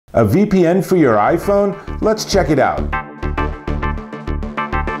A VPN for your iPhone? Let's check it out.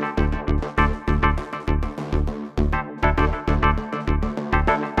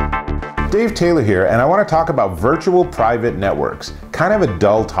 Dave Taylor here, and I want to talk about virtual private networks. Kind of a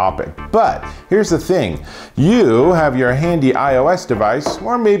dull topic, but here's the thing. You have your handy iOS device,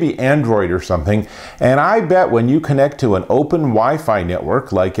 or maybe Android or something, and I bet when you connect to an open Wi-Fi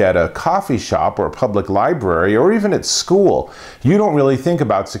network, like at a coffee shop or public library, or even at school, you don't really think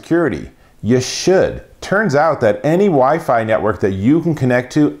about security. You should. Turns out that any Wi-Fi network that you can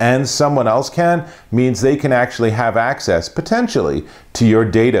connect to and someone else can means they can actually have access, potentially, to your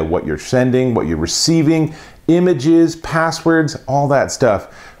data, what you're sending, what you're receiving, images, passwords, all that stuff.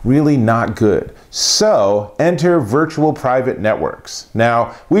 Really not good. So enter virtual private networks.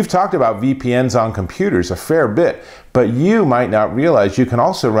 Now, we've talked about VPNs on computers a fair bit, but you might not realize you can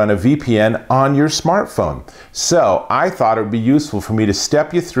also run a VPN on your smartphone. So I thought it would be useful for me to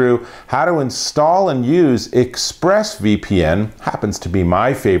step you through how to install and use ExpressVPN, happens to be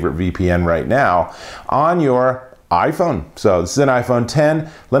my favorite VPN right now, on your iPhone. So this is an iPhone 10.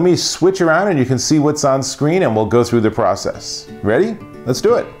 Let me switch around and you can see what's on screen and we'll go through the process. Ready? Let's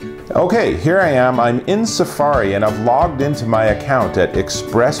do it. Okay, here I am. I'm in Safari and I've logged into my account at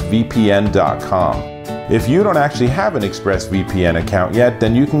expressvpn.com. If you don't actually have an ExpressVPN account yet,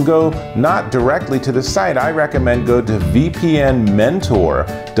 then you can go not directly to the site. I recommend go to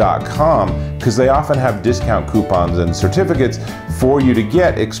vpnmentor.com because they often have discount coupons and certificates for you to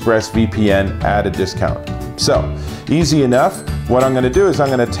get ExpressVPN at a discount. So, easy enough. What I'm going to do is I'm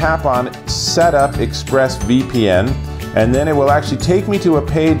going to tap on Setup ExpressVPN, and then it will actually take me to a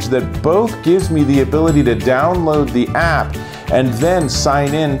page that both gives me the ability to download the app and then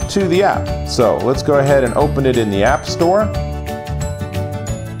sign in to the app. So let's go ahead and open it in the App Store.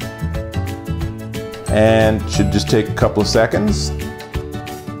 And should just take a couple of seconds.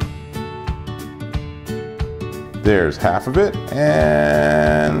 There's half of it,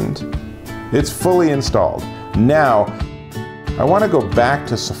 and it's fully installed. Now, I want to go back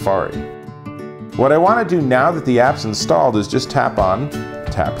to Safari. What I want to do now that the app's installed is just tap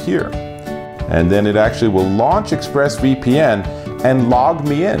here. And then it actually will launch ExpressVPN and log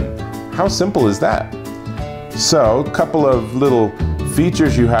me in. How simple is that? So, a couple of little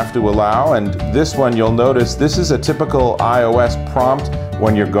features you have to allow, and this one you'll notice, this is a typical iOS prompt.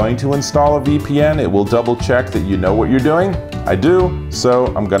 When you're going to install a VPN, it will double check that you know what you're doing. I do, so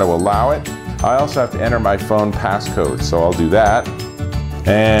I'm going to allow it. I also have to enter my phone passcode, so I'll do that.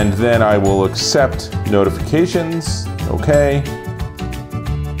 And then I will accept notifications. Okay.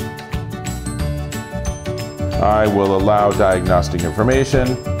 I will allow diagnostic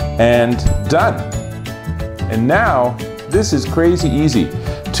information, and done. And now, this is crazy easy.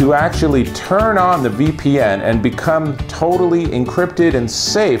 To actually turn on the VPN and become totally encrypted and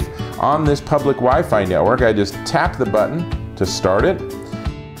safe on this public Wi-Fi network, I just tap the button to start it.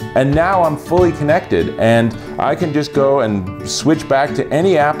 And now I'm fully connected and I can just go and switch back to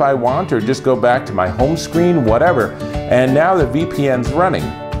any app I want or just go back to my home screen, whatever. And now the VPN's running.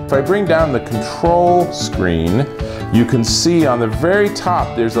 If I bring down the control screen, you can see on the very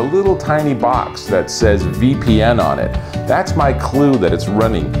top there's a little tiny box that says VPN on it. That's my clue that it's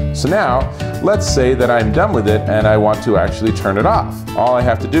running. So now, let's say that I'm done with it and I want to actually turn it off. All I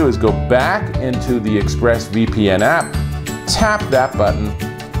have to do is go back into the ExpressVPN app, tap that button,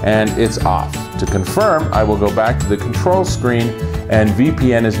 and it's off. To confirm, I will go back to the control screen and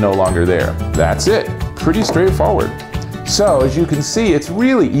VPN is no longer there. That's it. Pretty straightforward. So as you can see, it's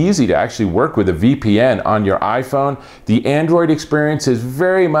really easy to actually work with a VPN on your iPhone. The Android experience is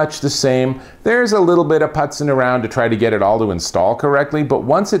very much the same. There's a little bit of putzing around to try to get it all to install correctly, but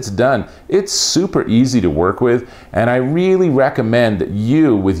once it's done, it's super easy to work with, and I really recommend that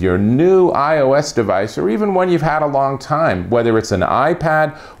you, with your new iOS device, or even one you've had a long time, whether it's an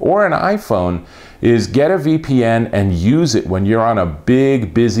iPad or an iPhone, is get a VPN and use it when you're on a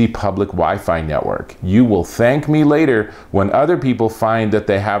big, busy public Wi-Fi network. You will thank me later when other people find that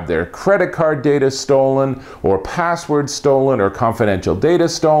they have their credit card data stolen, or passwords stolen, or confidential data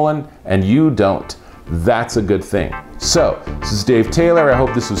stolen, and you don't. That's a good thing. So, this is Dave Taylor. I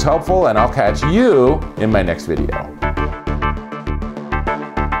hope this was helpful, and I'll catch you in my next video.